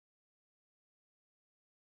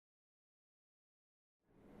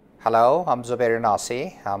Hello, I'm Zobair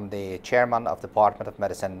Younossi. I'm the Chairman of the Department of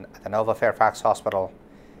Medicine at the Nova Fairfax Hospital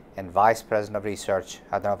and Vice President of Research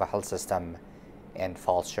at the Nova Health System in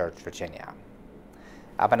Falls Church, Virginia.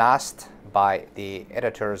 I've been asked by the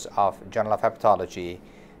editors of Journal of Hepatology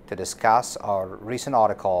to discuss our recent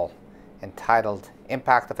article entitled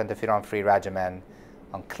Impact of Interferon-Free Regimen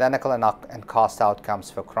on Clinical and Cost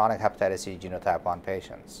Outcomes for Chronic Hepatitis C genotype 1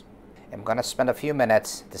 patients. I'm going to spend a few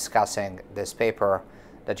minutes discussing this paper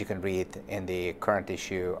that you can read in the current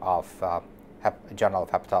issue of Journal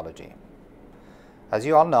of Hepatology. As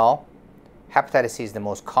you all know, hepatitis C is the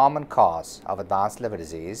most common cause of advanced liver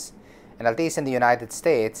disease, and at least in the United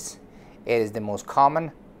States, it is the most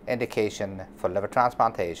common indication for liver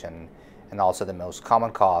transplantation and also the most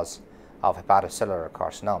common cause of hepatocellular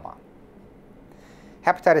carcinoma.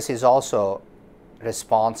 Hepatitis C is also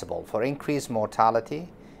responsible for increased mortality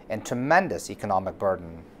and tremendous economic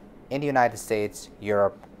burden in the United States,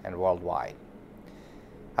 Europe, and worldwide.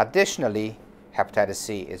 Additionally, hepatitis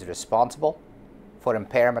C is responsible for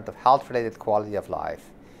impairment of health-related quality of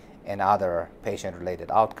life and other patient-related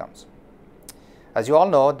outcomes. As you all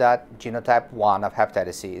know, that genotype 1 of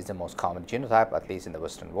hepatitis C is the most common genotype, at least in the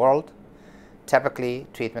Western world. Typically,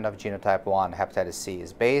 treatment of genotype 1 hepatitis C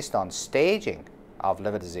is based on staging of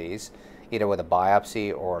liver disease, either with a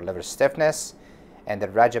biopsy or liver stiffness, and the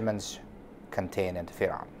regimens contain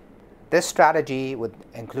interferon. This strategy with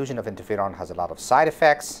inclusion of interferon has a lot of side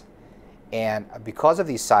effects, and because of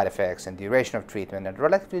these side effects and duration of treatment and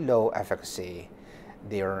relatively low efficacy,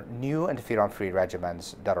 there are new interferon-free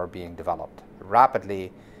regimens that are being developed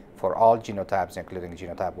rapidly for all genotypes, including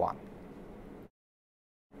genotype 1.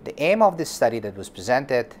 The aim of this study that was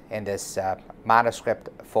presented in this manuscript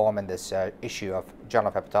form in this issue of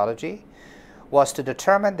Journal of Hepatology was to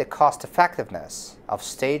determine the cost-effectiveness of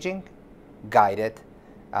staging guided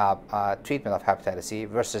treatment of hepatitis C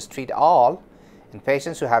versus treat all in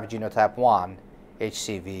patients who have genotype 1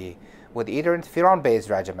 HCV with either interferon-based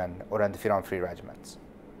regimen or interferon-free regimens.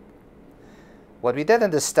 What we did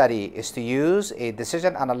in this study is to use a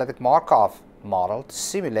decision analytic Markov model to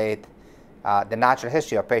simulate the natural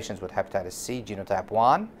history of patients with hepatitis C genotype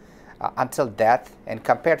 1 until death, and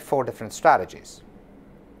compared 4 different strategies.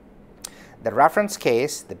 The reference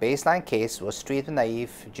case, the baseline case, was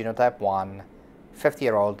treatment-naive genotype 1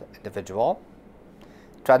 50-year-old individual.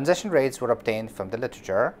 Transition rates were obtained from the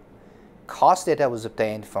literature. Cost data was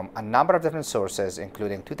obtained from a number of different sources,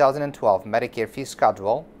 including 2012 Medicare fee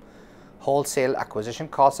schedule, wholesale acquisition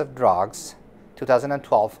cost of drugs,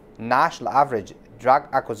 2012 national average drug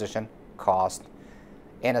acquisition cost,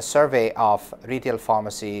 and a survey of retail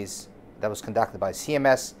pharmacies that was conducted by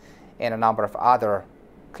CMS, and a number of other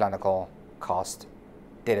clinical cost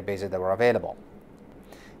databases that were available.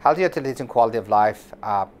 Health utility and quality of life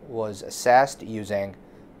was assessed using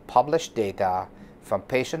published data from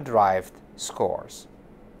patient-derived scores.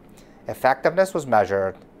 Effectiveness was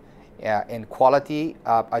measured in quality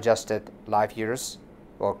adjusted life years,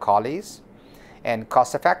 or QALYs, and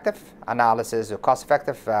cost-effective analysis of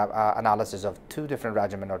 2 different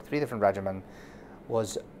regimens or 3 different regimens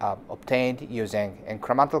was obtained using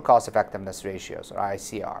incremental cost-effectiveness ratios, or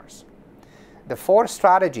ICRs. The 4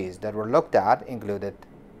 strategies that were looked at included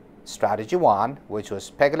Strategy 1, which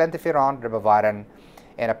was pegylated interferon, ribavirin,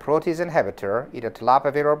 and a protease inhibitor, either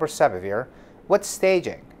telaprevir or boceprevir, with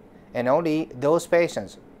staging, and only those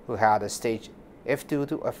patients who had a stage F2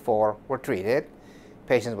 to F4 were treated.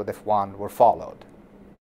 Patients with F1 were followed.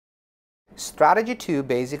 Strategy 2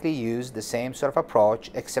 basically used the same sort of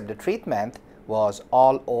approach, except the treatment was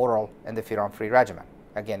all oral interferon-free regimen.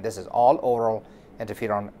 Again, this is all oral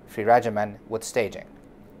interferon-free regimen with staging.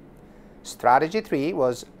 Strategy 3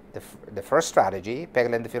 was the first strategy,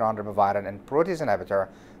 pegylated interferon, ribavirin, and protease inhibitor,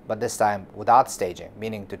 but this time without staging,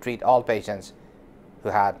 meaning to treat all patients who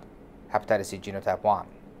had hepatitis C genotype 1.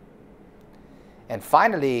 And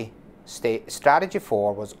finally, strategy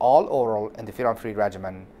 4 was all oral interferon-free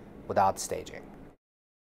regimen without staging.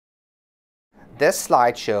 This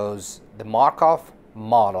slide shows the Markov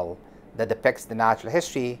model that depicts the natural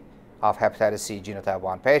history of hepatitis C genotype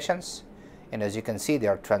 1 patients, and as you can see,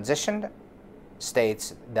 there are transition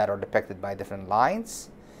states that are depicted by different lines,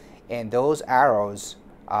 and those arrows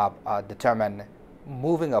determine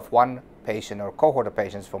moving of one patient or cohort of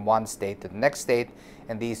patients from one state to the next state,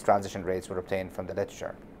 and these transition rates were obtained from the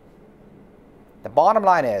literature. The bottom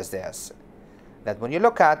line is this, that when you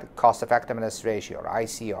look at cost-effectiveness ratio, or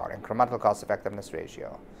ICR, incremental cost-effectiveness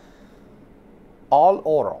ratio, all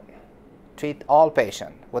oral, treat all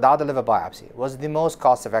patient without a liver biopsy was the most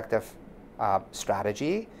cost-effective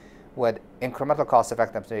strategy, with incremental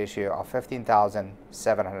cost-effectiveness ratio of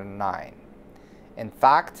 15,709. In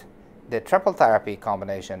fact, the triple therapy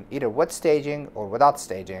combination, either with staging or without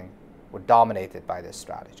staging, were dominated by this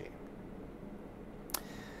strategy.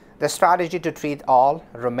 The strategy to treat all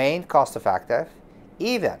remained cost-effective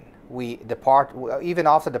even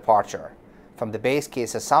after departure from the base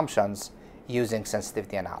case assumptions using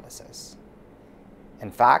sensitivity analysis.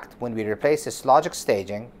 In fact, when we replaced histologic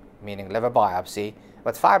staging, meaning liver biopsy,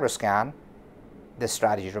 with FibroScan, this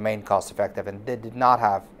strategy remained cost-effective and did not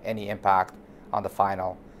have any impact on the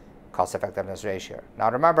final cost-effectiveness ratio. Now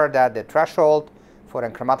remember that the threshold for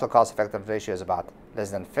incremental cost-effectiveness ratio is about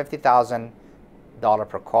less than $50,000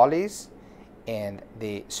 per QALYs, and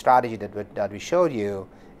the strategy that we showed you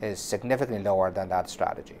is significantly lower than that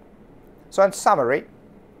strategy. So in summary,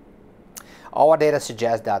 our data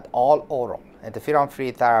suggests that all oral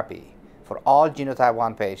interferon-free therapy for all genotype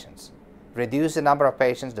 1 patients reduced the number of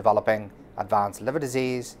patients developing advanced liver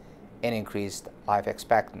disease and increased life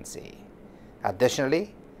expectancy.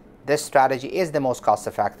 Additionally, this strategy is the most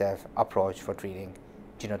cost-effective approach for treating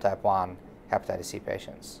genotype 1 hepatitis C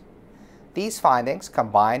patients. These findings,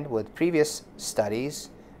 combined with previous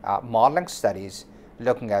studies, modeling studies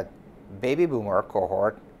looking at baby boomer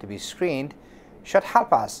cohort to be screened, should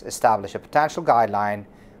help us establish a potential guideline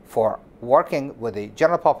for working with the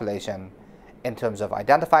general population in terms of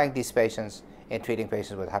identifying these patients and treating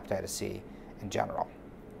patients with hepatitis C in general.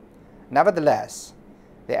 Nevertheless,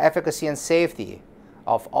 the efficacy and safety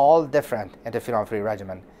of all different interferon-free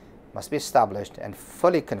regimens must be established and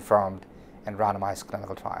fully confirmed in randomized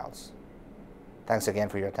clinical trials. Thanks again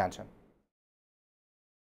for your attention.